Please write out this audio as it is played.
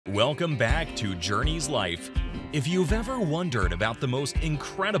Welcome back to Journey's Life. If you've ever wondered about the most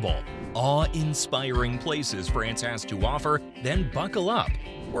incredible, awe-inspiring places France has to offer, then buckle up.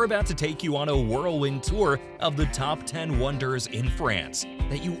 We're about to take you on a whirlwind tour of the top 10 wonders in France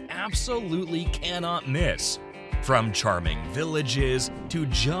that you absolutely cannot miss. From charming villages to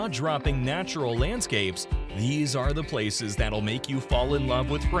jaw-dropping natural landscapes, these are the places that'll make you fall in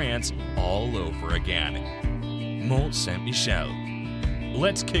love with France all over again. Mont Saint-Michel.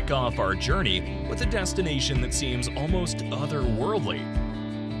 Let's kick off our journey with a destination that seems almost otherworldly.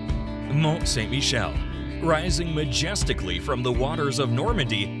 Mont Saint-Michel. Rising majestically from the waters of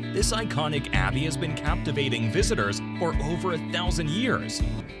Normandy, this iconic abbey has been captivating visitors for over 1,000 years.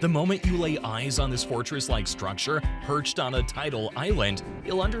 The moment you lay eyes on this fortress-like structure perched on a tidal island,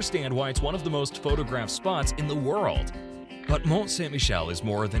 you'll understand why it's one of the most photographed spots in the world. But Mont Saint-Michel is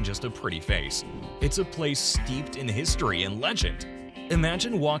more than just a pretty face. It's a place steeped in history and legend.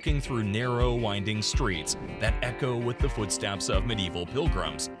 Imagine walking through narrow, winding streets that echo with the footsteps of medieval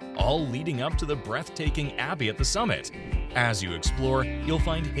pilgrims, all leading up to the breathtaking abbey at the summit. As you explore, you'll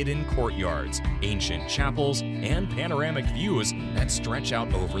find hidden courtyards, ancient chapels, and panoramic views that stretch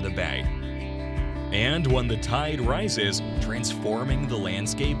out over the bay. And when the tide rises, transforming the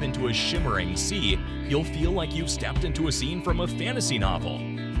landscape into a shimmering sea, you'll feel like you've stepped into a scene from a fantasy novel.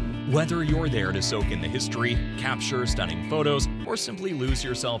 Whether you're there to soak in the history, capture stunning photos, or simply lose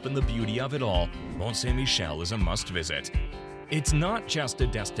yourself in the beauty of it all, Mont Saint-Michel is a must-visit. It's not just a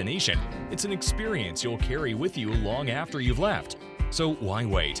destination, it's an experience you'll carry with you long after you've left. So why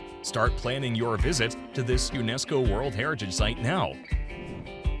wait? Start planning your visit to this UNESCO World Heritage Site now.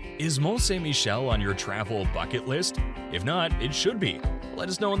 Is Mont Saint-Michel on your travel bucket list? If not, it should be. Let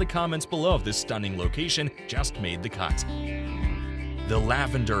us know in the comments below if this stunning location just made the cut. The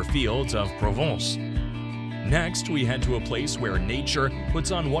lavender fields of Provence. Next, we head to a place where nature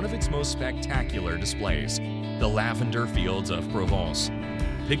puts on one of its most spectacular displays, the lavender fields of Provence.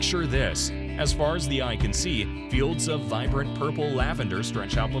 Picture this. As far as the eye can see, fields of vibrant purple lavender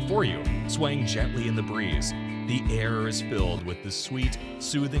stretch out before you, swaying gently in the breeze. The air is filled with the sweet,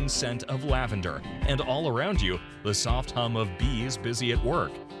 soothing scent of lavender, and all around you, the soft hum of bees busy at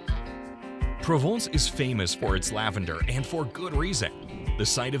work. Provence is famous for its lavender, and for good reason. The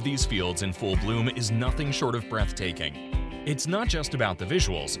sight of these fields in full bloom is nothing short of breathtaking. It's not just about the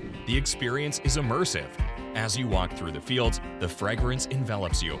visuals, the experience is immersive. As you walk through the fields, the fragrance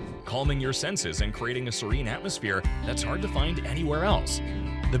envelops you, calming your senses and creating a serene atmosphere that's hard to find anywhere else.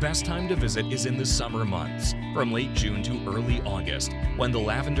 The best time to visit is in the summer months, from late June to early August, when the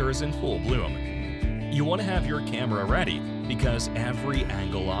lavender is in full bloom. You want to have your camera ready, because every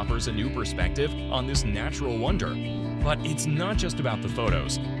angle offers a new perspective on this natural wonder. But it's not just about the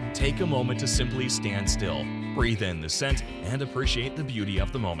photos. Take a moment to simply stand still, breathe in the scent, and appreciate the beauty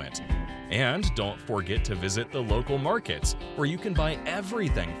of the moment. And don't forget to visit the local markets, where you can buy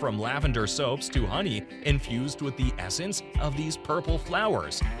everything from lavender soaps to honey infused with the essence of these purple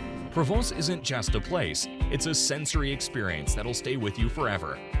flowers. Provence isn't just a place, it's a sensory experience that'll stay with you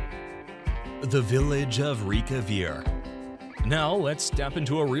forever. The village of Ricavière. Now let's step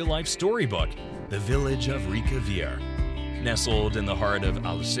into a real-life storybook, the village of Ricavière. Nestled in the heart of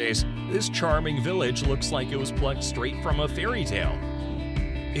Alsace, this charming village looks like it was plucked straight from a fairy tale.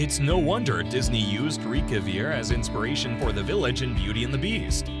 It's no wonder Disney used Ricavière as inspiration for the village in Beauty and the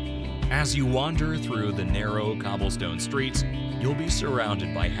Beast. As you wander through the narrow cobblestone streets, you'll be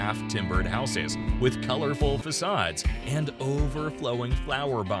surrounded by half-timbered houses with colorful facades and overflowing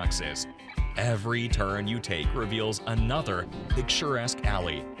flower boxes. Every turn you take reveals another picturesque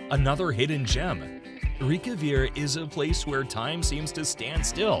alley, another hidden gem. Ricavière is a place where time seems to stand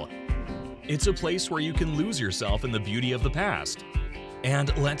still. It's a place where you can lose yourself in the beauty of the past.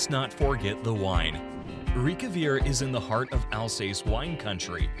 And let's not forget the wine. Ricavière is in the heart of Alsace wine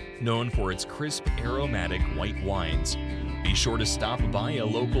country, known for its crisp, aromatic white wines. Be sure to stop by a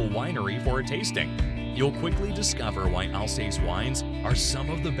local winery for a tasting. You'll quickly discover why Alsace wines are some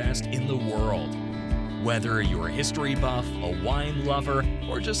of the best in the world. Whether you're a history buff, a wine lover,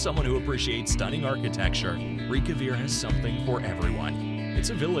 or just someone who appreciates stunning architecture, Ricavière has something for everyone. It's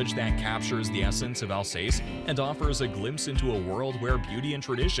a village that captures the essence of Alsace and offers a glimpse into a world where beauty and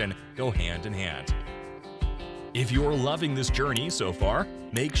tradition go hand in hand. If you're loving this journey so far,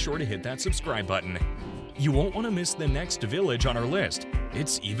 make sure to hit that subscribe button. You won't want to miss the next village on our list.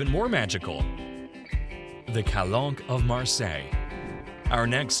 It's even more magical. The Calanque of Marseille. Our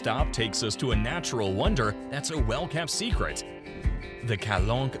next stop takes us to a natural wonder that's a well-kept secret. The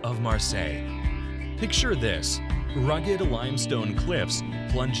Calanque of Marseille. Picture this. Rugged limestone cliffs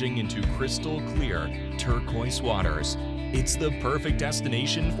plunging into crystal clear turquoise waters. It's the perfect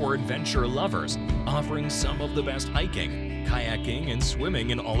destination for adventure lovers, offering some of the best hiking, kayaking, and swimming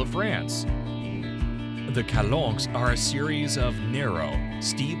in all of France. The Calanques are a series of narrow,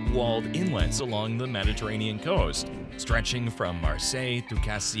 steep-walled inlets along the Mediterranean coast, stretching from Marseille to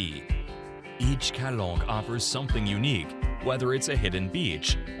Cassis. Each Calanque offers something unique, whether it's a hidden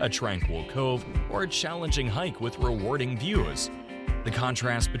beach, a tranquil cove, or a challenging hike with rewarding views. The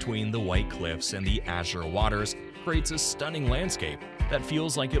contrast between the white cliffs and the azure waters creates a stunning landscape that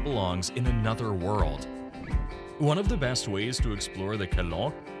feels like it belongs in another world. One of the best ways to explore the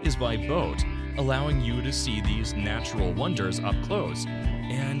Calanques is by boat, allowing you to see these natural wonders up close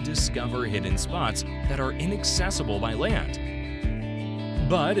and discover hidden spots that are inaccessible by land.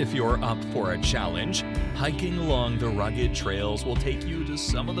 But if you're up for a challenge, hiking along the rugged trails will take you to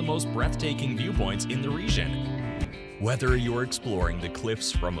some of the most breathtaking viewpoints in the region. Whether you're exploring the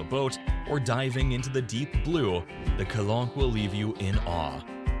cliffs from a boat or diving into the deep blue, the Calanques will leave you in awe.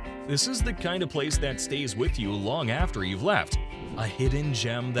 This is the kind of place that stays with you long after you've left, a hidden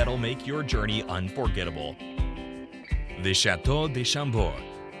gem that'll make your journey unforgettable. The Château de Chambord.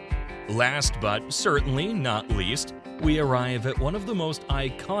 Last but certainly not least, we arrive at one of the most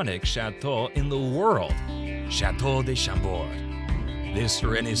iconic chateaux in the world, Château de Chambord. This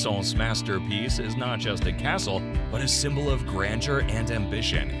Renaissance masterpiece is not just a castle, but a symbol of grandeur and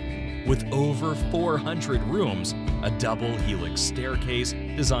ambition. With over 400 rooms, a double helix staircase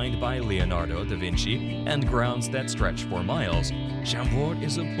designed by Leonardo da Vinci, and grounds that stretch for miles, Chambord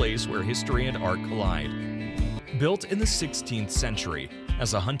is a place where history and art collide. Built in the 16th century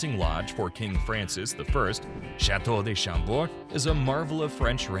as a hunting lodge for King Francis I, Château de Chambord is a marvel of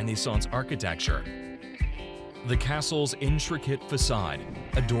French Renaissance architecture. The castle's intricate facade,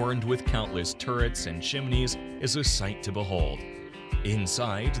 adorned with countless turrets and chimneys, is a sight to behold.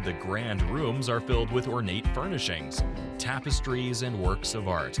 Inside, the grand rooms are filled with ornate furnishings, tapestries, and works of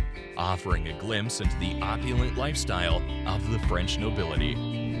art, offering a glimpse into the opulent lifestyle of the French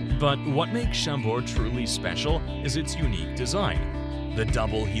nobility. But what makes Chambord truly special is its unique design. The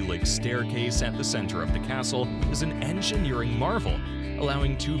double helix staircase at the center of the castle is an engineering marvel,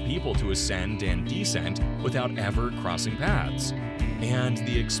 allowing two people to ascend and descend without ever crossing paths. And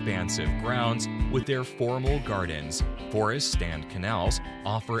the expansive grounds, with their formal gardens, forests, and canals,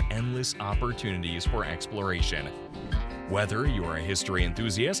 offer endless opportunities for exploration. Whether you're a history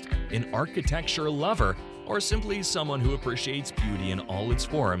enthusiast, an architecture lover, or simply someone who appreciates beauty in all its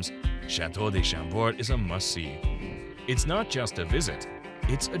forms, Château de Chambord is a must-see. It's not just a visit,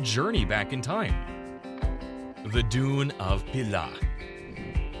 it's a journey back in time. The Dune of Pilat.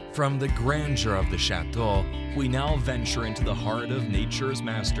 From the grandeur of the chateau, we now venture into the heart of nature's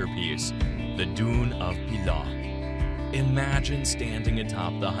masterpiece, the Dune of Pilat. Imagine standing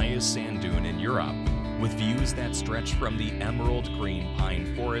atop the highest sand dune in Europe, with views that stretch from the emerald green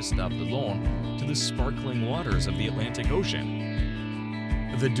pine forest of the Laune to the sparkling waters of the Atlantic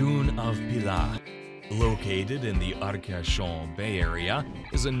Ocean. The Dune of Pilat, located in the Arcachon Bay Area,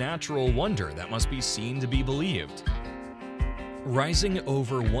 is a natural wonder that must be seen to be believed. Rising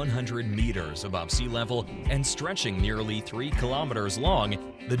over 100 meters above sea level and stretching nearly 3 kilometers long,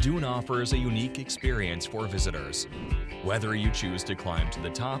 the dune offers a unique experience for visitors. Whether you choose to climb to the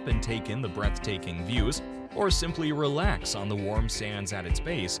top and take in the breathtaking views, or simply relax on the warm sands at its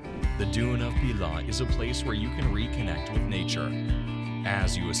base, the Dune of Pilat is a place where you can reconnect with nature.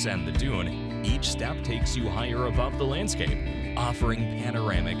 As you ascend the dune, each step takes you higher above the landscape, offering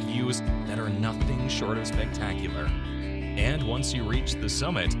panoramic views that are nothing short of spectacular. And once you reach the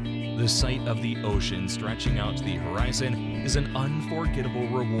summit, the sight of the ocean stretching out to the horizon is an unforgettable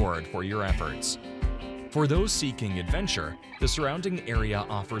reward for your efforts. For those seeking adventure, the surrounding area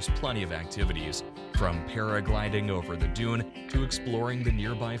offers plenty of activities, from paragliding over the dune to exploring the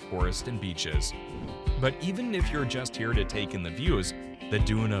nearby forest and beaches. But even if you're just here to take in the views, the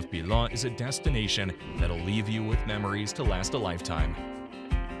Dune of Pilat is a destination that'll leave you with memories to last a lifetime.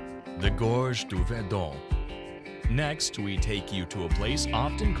 The Gorge du Verdon. Next, we take you to a place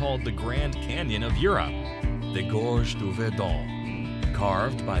often called the Grand Canyon of Europe, the Gorge du Verdon.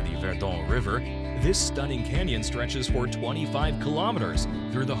 Carved by the Verdon River, this stunning canyon stretches for 25 kilometers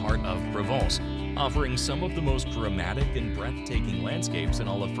through the heart of Provence, offering some of the most dramatic and breathtaking landscapes in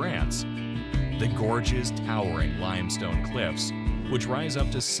all of France. The gorge's towering limestone cliffs, which rise up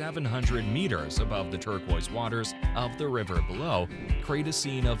to 700 meters above the turquoise waters of the river below, create a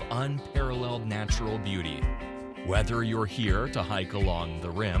scene of unparalleled natural beauty. Whether you're here to hike along the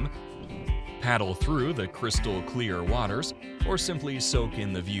rim, paddle through the crystal clear waters, or simply soak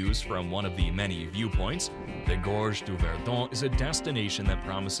in the views from one of the many viewpoints, the Gorge du Verdon is a destination that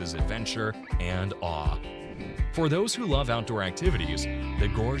promises adventure and awe. For those who love outdoor activities, the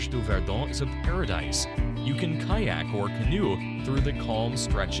Gorge du Verdon is a paradise. You can kayak or canoe through the calm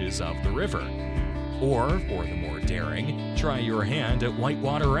stretches of the river. Or, for the more daring, try your hand at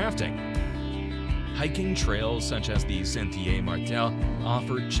whitewater rafting. Hiking trails such as the Sentier Martel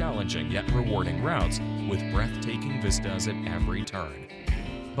offer challenging yet rewarding routes with breathtaking vistas at every turn.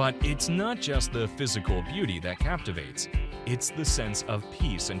 But it's not just the physical beauty that captivates, it's the sense of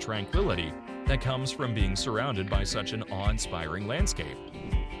peace and tranquility that comes from being surrounded by such an awe-inspiring landscape.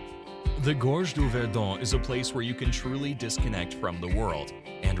 The Gorge du Verdon is a place where you can truly disconnect from the world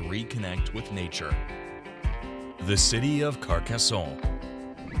and reconnect with nature. The city of Carcassonne.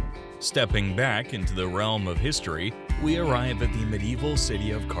 Stepping back into the realm of history, we arrive at the medieval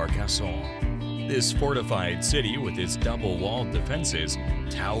city of Carcassonne. This fortified city, with its double-walled defenses,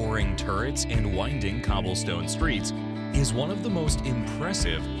 towering turrets, and winding cobblestone streets, is one of the most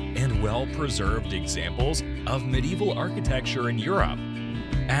impressive and well-preserved examples of medieval architecture in Europe.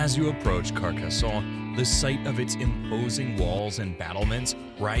 As you approach Carcassonne, the sight of its imposing walls and battlements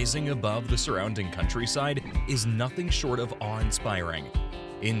rising above the surrounding countryside is nothing short of awe-inspiring.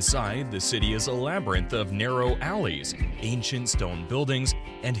 Inside, the city is a labyrinth of narrow alleys, ancient stone buildings,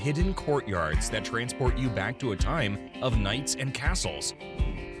 and hidden courtyards that transport you back to a time of knights and castles.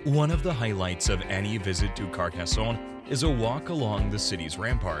 One of the highlights of any visit to Carcassonne is a walk along the city's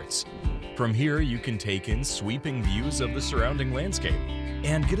ramparts. From here, you can take in sweeping views of the surrounding landscape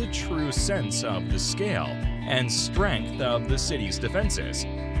and get a true sense of the scale and strength of the city's defenses.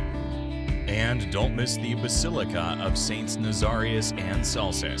 And don't miss the Basilica of Saints Nazarius and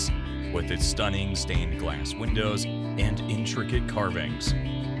Celsus, with its stunning stained glass windows and intricate carvings.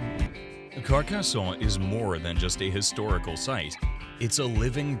 Carcassonne is more than just a historical site. It's a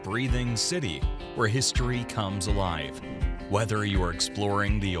living, breathing city where history comes alive. Whether you are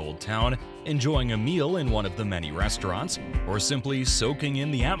exploring the old town, enjoying a meal in one of the many restaurants, or simply soaking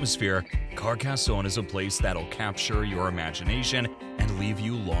in the atmosphere, Carcassonne is a place that'll capture your imagination and leave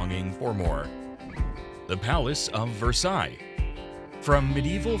you longing for more. The Palace of Versailles. From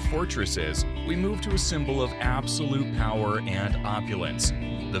medieval fortresses, we move to a symbol of absolute power and opulence,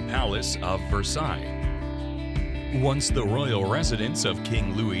 the Palace of Versailles. Once the royal residence of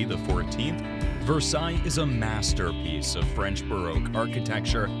King Louis XIV, Versailles is a masterpiece of French Baroque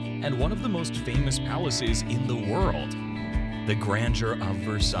architecture and one of the most famous palaces in the world. The grandeur of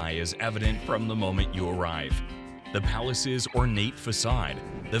Versailles is evident from the moment you arrive. The palace's ornate facade,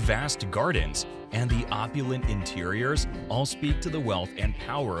 the vast gardens, and the opulent interiors all speak to the wealth and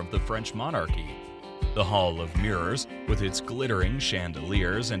power of the French monarchy. The Hall of Mirrors, with its glittering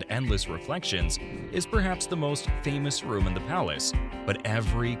chandeliers and endless reflections, is perhaps the most famous room in the palace, but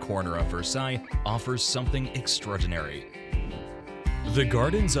every corner of Versailles offers something extraordinary. The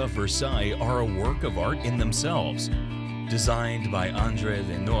Gardens of Versailles are a work of art in themselves. Designed by André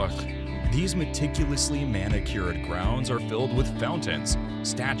Lenotre, these meticulously manicured grounds are filled with fountains,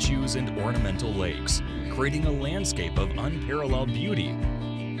 statues, and ornamental lakes, creating a landscape of unparalleled beauty.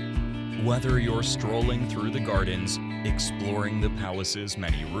 Whether you're strolling through the gardens, exploring the palace's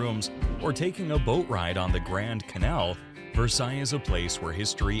many rooms, or taking a boat ride on the Grand Canal, Versailles is a place where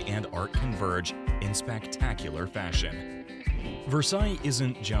history and art converge in spectacular fashion. Versailles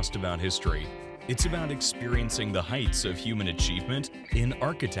isn't just about history. It's about experiencing the heights of human achievement in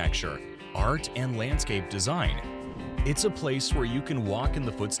architecture, art, and landscape design. It's a place where you can walk in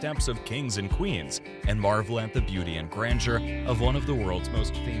the footsteps of kings and queens and marvel at the beauty and grandeur of one of the world's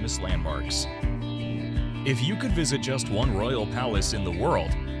most famous landmarks. If you could visit just one royal palace in the world,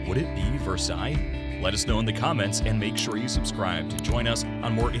 would it be Versailles? Let us know in the comments and make sure you subscribe to join us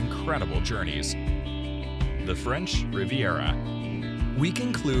on more incredible journeys. The French Riviera. We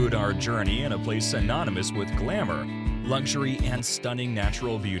conclude our journey in a place synonymous with glamour, luxury, and stunning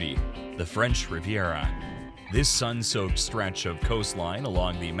natural beauty, the French Riviera. This sun-soaked stretch of coastline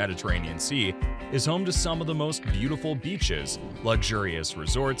along the Mediterranean Sea is home to some of the most beautiful beaches, luxurious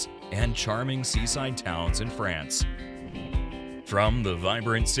resorts, and charming seaside towns in France. From the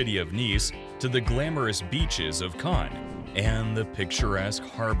vibrant city of Nice to the glamorous beaches of Cannes and the picturesque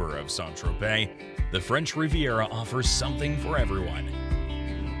harbor of Saint-Tropez, the French Riviera offers something for everyone.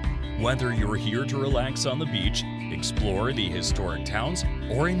 Whether you're here to relax on the beach, explore the historic towns,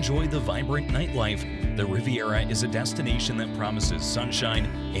 or enjoy the vibrant nightlife, the Riviera is a destination that promises sunshine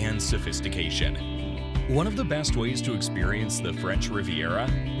and sophistication. One of the best ways to experience the French Riviera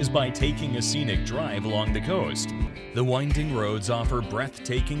is by taking a scenic drive along the coast. The winding roads offer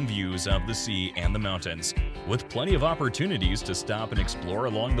breathtaking views of the sea and the mountains, with plenty of opportunities to stop and explore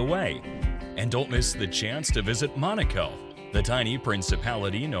along the way. And don't miss the chance to visit Monaco, the tiny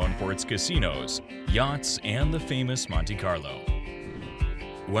principality known for its casinos, yachts, and the famous Monte Carlo.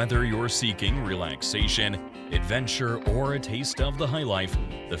 Whether you're seeking relaxation, adventure, or a taste of the high life,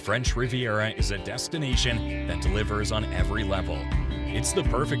 the French Riviera is a destination that delivers on every level. It's the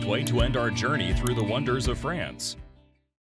perfect way to end our journey through the wonders of France.